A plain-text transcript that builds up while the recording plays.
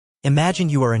Imagine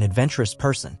you are an adventurous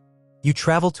person. You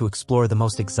travel to explore the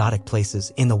most exotic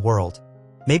places in the world.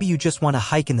 Maybe you just want to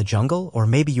hike in the jungle, or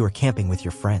maybe you are camping with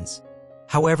your friends.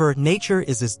 However, nature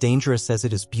is as dangerous as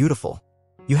it is beautiful.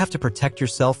 You have to protect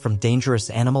yourself from dangerous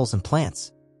animals and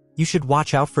plants. You should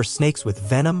watch out for snakes with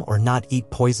venom or not eat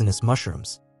poisonous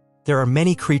mushrooms. There are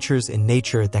many creatures in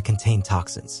nature that contain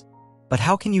toxins. But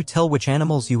how can you tell which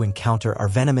animals you encounter are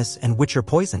venomous and which are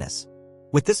poisonous?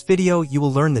 With this video, you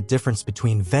will learn the difference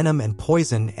between venom and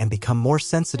poison and become more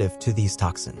sensitive to these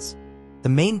toxins. The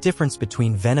main difference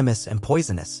between venomous and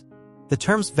poisonous. The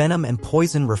terms venom and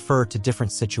poison refer to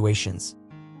different situations.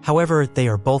 However, they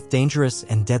are both dangerous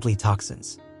and deadly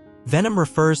toxins. Venom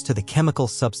refers to the chemical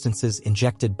substances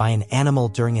injected by an animal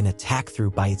during an attack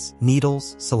through bites,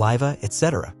 needles, saliva,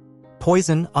 etc.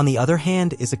 Poison, on the other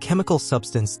hand, is a chemical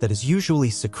substance that is usually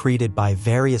secreted by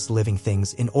various living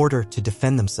things in order to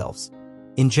defend themselves.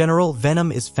 In general, venom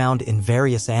is found in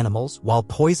various animals, while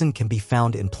poison can be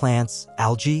found in plants,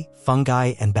 algae,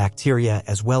 fungi, and bacteria,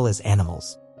 as well as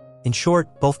animals. In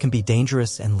short, both can be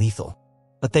dangerous and lethal.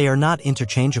 But they are not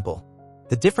interchangeable.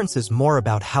 The difference is more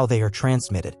about how they are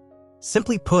transmitted.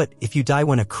 Simply put, if you die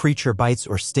when a creature bites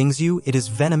or stings you, it is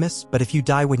venomous, but if you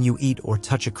die when you eat or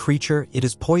touch a creature, it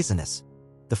is poisonous.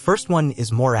 The first one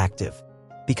is more active,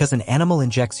 because an animal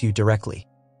injects you directly.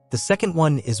 The second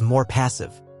one is more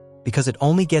passive, because it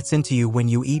only gets into you when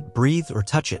you eat, breathe, or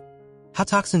touch it. How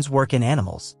toxins work in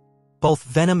animals. Both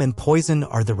venom and poison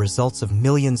are the results of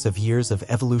millions of years of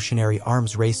evolutionary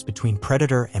arms race between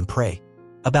predator and prey.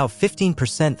 About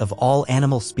 15% of all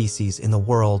animal species in the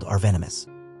world are venomous.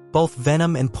 Both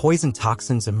venom and poison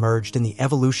toxins emerged in the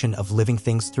evolution of living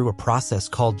things through a process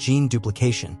called gene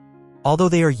duplication. Although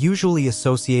they are usually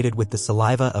associated with the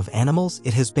saliva of animals,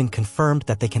 it has been confirmed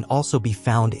that they can also be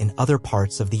found in other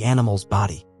parts of the animal's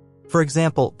body. For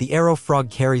example, the arrow frog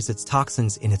carries its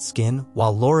toxins in its skin,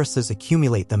 while lorises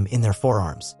accumulate them in their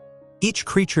forearms. Each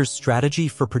creature's strategy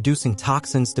for producing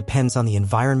toxins depends on the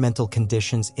environmental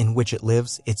conditions in which it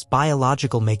lives, its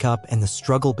biological makeup, and the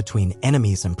struggle between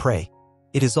enemies and prey.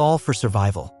 It is all for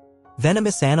survival.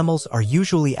 Venomous animals are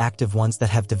usually active ones that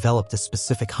have developed a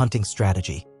specific hunting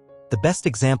strategy. The best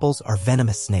examples are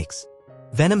venomous snakes.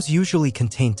 Venoms usually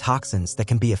contain toxins that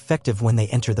can be effective when they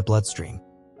enter the bloodstream.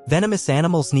 Venomous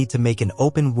animals need to make an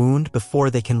open wound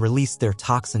before they can release their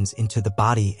toxins into the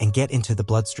body and get into the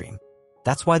bloodstream.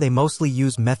 That's why they mostly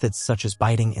use methods such as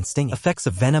biting and stinging. Effects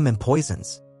of venom and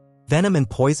poisons. Venom and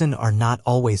poison are not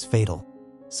always fatal.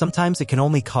 Sometimes it can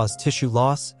only cause tissue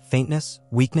loss, faintness,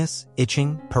 weakness,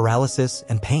 itching, paralysis,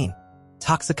 and pain.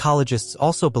 Toxicologists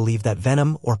also believe that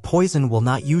venom or poison will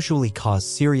not usually cause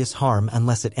serious harm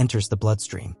unless it enters the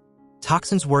bloodstream.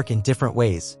 Toxins work in different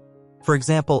ways. For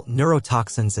example,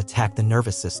 neurotoxins attack the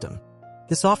nervous system.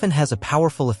 This often has a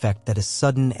powerful effect that is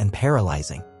sudden and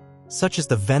paralyzing, such as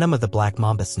the venom of the black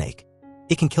mamba snake.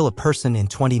 It can kill a person in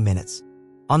 20 minutes.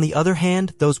 On the other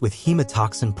hand, those with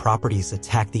hemotoxin properties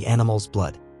attack the animal's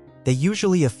blood. They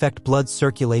usually affect blood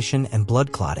circulation and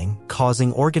blood clotting,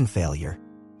 causing organ failure.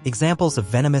 Examples of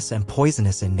venomous and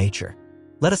poisonous in nature.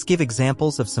 Let us give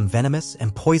examples of some venomous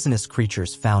and poisonous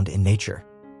creatures found in nature.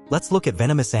 Let's look at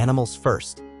venomous animals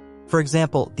first. For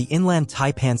example, the inland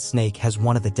taipan snake has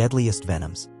one of the deadliest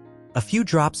venoms. A few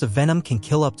drops of venom can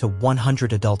kill up to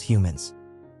 100 adult humans.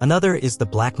 Another is the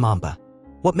black mamba.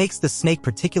 What makes the snake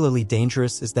particularly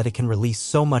dangerous is that it can release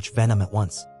so much venom at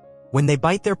once. When they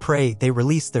bite their prey, they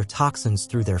release their toxins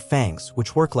through their fangs,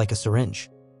 which work like a syringe.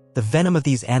 The venom of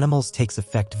these animals takes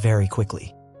effect very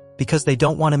quickly, because they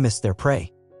don't want to miss their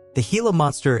prey. The Gila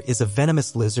monster is a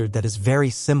venomous lizard that is very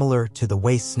similar to the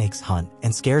way snakes hunt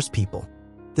and scares people.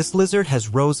 This lizard has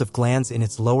rows of glands in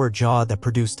its lower jaw that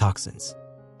produce toxins.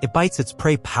 It bites its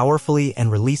prey powerfully and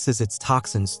releases its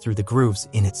toxins through the grooves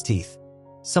in its teeth.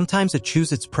 Sometimes it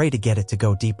chews its prey to get it to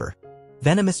go deeper.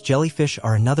 Venomous jellyfish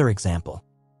are another example.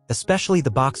 Especially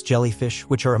the box jellyfish,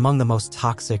 which are among the most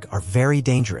toxic, are very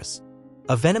dangerous.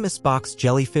 A venomous box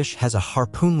jellyfish has a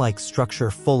harpoon-like structure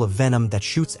full of venom that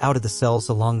shoots out of the cells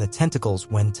along the tentacles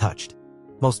when touched.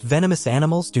 Most venomous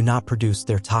animals do not produce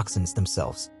their toxins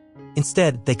themselves.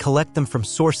 Instead, they collect them from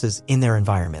sources in their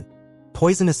environment.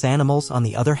 Poisonous animals, on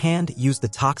the other hand, use the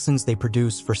toxins they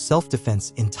produce for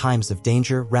self-defense in times of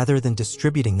danger rather than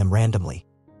distributing them randomly.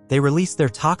 They release their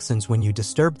toxins when you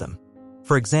disturb them.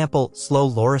 For example, slow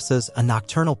lorises, a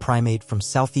nocturnal primate from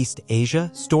Southeast Asia,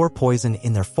 store poison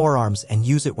in their forearms and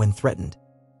use it when threatened.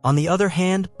 On the other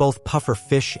hand, both puffer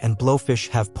fish and blowfish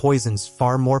have poisons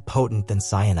far more potent than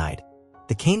cyanide.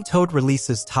 The cane toad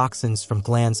releases toxins from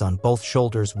glands on both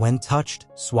shoulders when touched,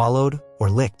 swallowed, or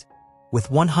licked. With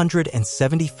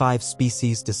 175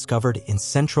 species discovered in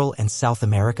Central and South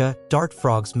America, dart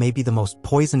frogs may be the most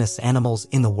poisonous animals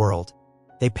in the world.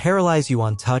 They paralyze you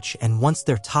on touch, and once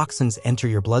their toxins enter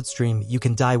your bloodstream, you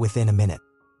can die within a minute.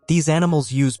 These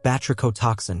animals use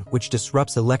batrachotoxin, which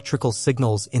disrupts electrical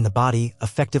signals in the body,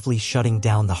 effectively shutting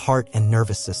down the heart and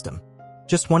nervous system.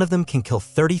 Just one of them can kill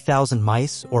 30,000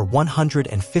 mice or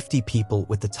 150 people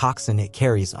with the toxin it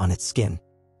carries on its skin.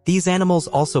 These animals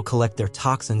also collect their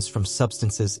toxins from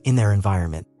substances in their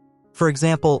environment. For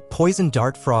example, poison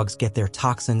dart frogs get their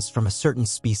toxins from a certain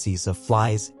species of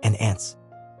flies and ants.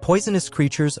 Poisonous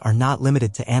creatures are not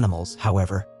limited to animals,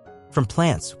 however. From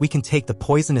plants, we can take the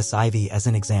poisonous ivy as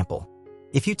an example.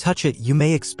 If you touch it, you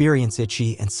may experience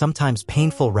itchy and sometimes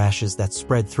painful rashes that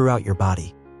spread throughout your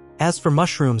body. As for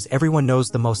mushrooms, everyone knows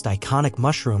the most iconic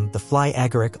mushroom, the fly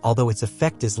agaric, although its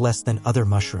effect is less than other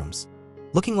mushrooms.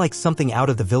 Looking like something out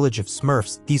of the Village of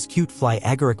Smurfs, these cute fly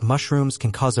agaric mushrooms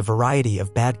can cause a variety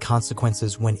of bad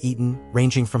consequences when eaten,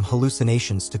 ranging from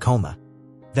hallucinations to coma.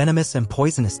 Venomous and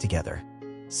poisonous together.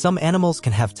 Some animals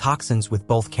can have toxins with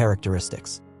both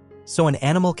characteristics. So an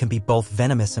animal can be both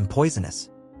venomous and poisonous.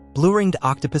 Blue-ringed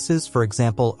octopuses, for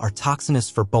example, are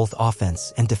toxinous for both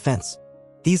offense and defense.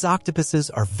 These octopuses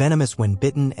are venomous when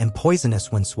bitten and poisonous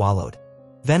when swallowed.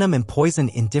 Venom and poison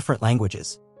in different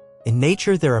languages. In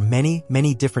nature, there are many,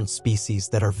 many different species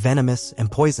that are venomous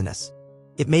and poisonous.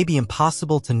 It may be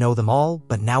impossible to know them all,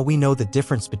 but now we know the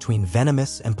difference between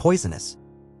venomous and poisonous.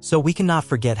 So we cannot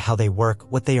forget how they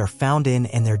work, what they are found in,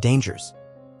 and their dangers.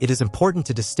 It is important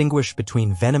to distinguish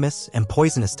between venomous and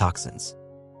poisonous toxins.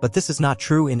 But this is not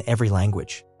true in every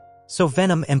language. So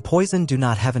venom and poison do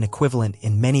not have an equivalent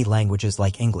in many languages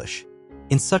like English.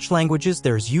 In such languages,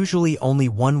 there is usually only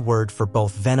one word for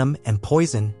both venom and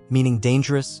poison, meaning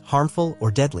dangerous, harmful,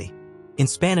 or deadly. In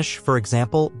Spanish, for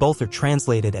example, both are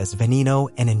translated as veneno,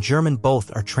 and in German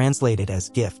both are translated as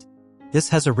gift. This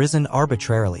has arisen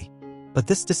arbitrarily. But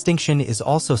this distinction is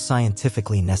also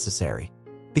scientifically necessary.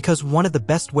 Because one of the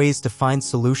best ways to find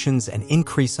solutions and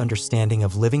increase understanding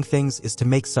of living things is to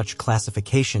make such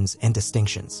classifications and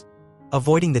distinctions,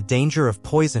 avoiding the danger of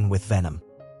poison with venom.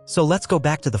 So let's go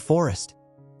back to the forest.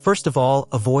 First of all,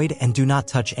 avoid and do not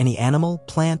touch any animal,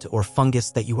 plant, or fungus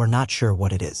that you are not sure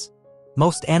what it is.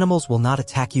 Most animals will not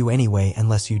attack you anyway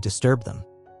unless you disturb them.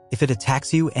 If it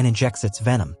attacks you and injects its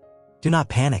venom, do not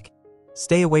panic.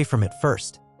 Stay away from it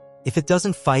first. If it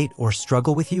doesn't fight or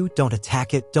struggle with you, don't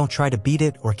attack it, don't try to beat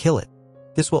it or kill it.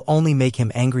 This will only make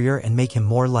him angrier and make him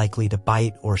more likely to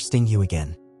bite or sting you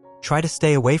again. Try to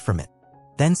stay away from it.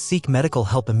 Then seek medical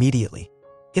help immediately.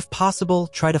 If possible,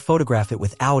 try to photograph it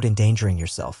without endangering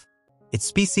yourself. Its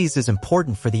species is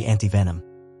important for the antivenom.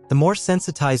 The more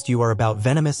sensitized you are about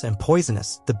venomous and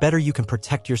poisonous, the better you can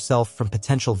protect yourself from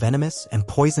potential venomous and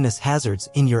poisonous hazards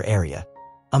in your area.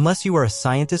 Unless you are a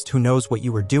scientist who knows what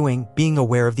you are doing, being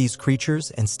aware of these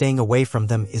creatures and staying away from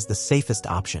them is the safest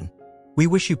option. We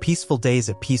wish you peaceful days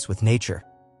at peace with nature.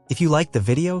 If you liked the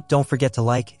video, don't forget to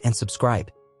like and subscribe.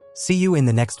 See you in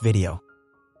the next video.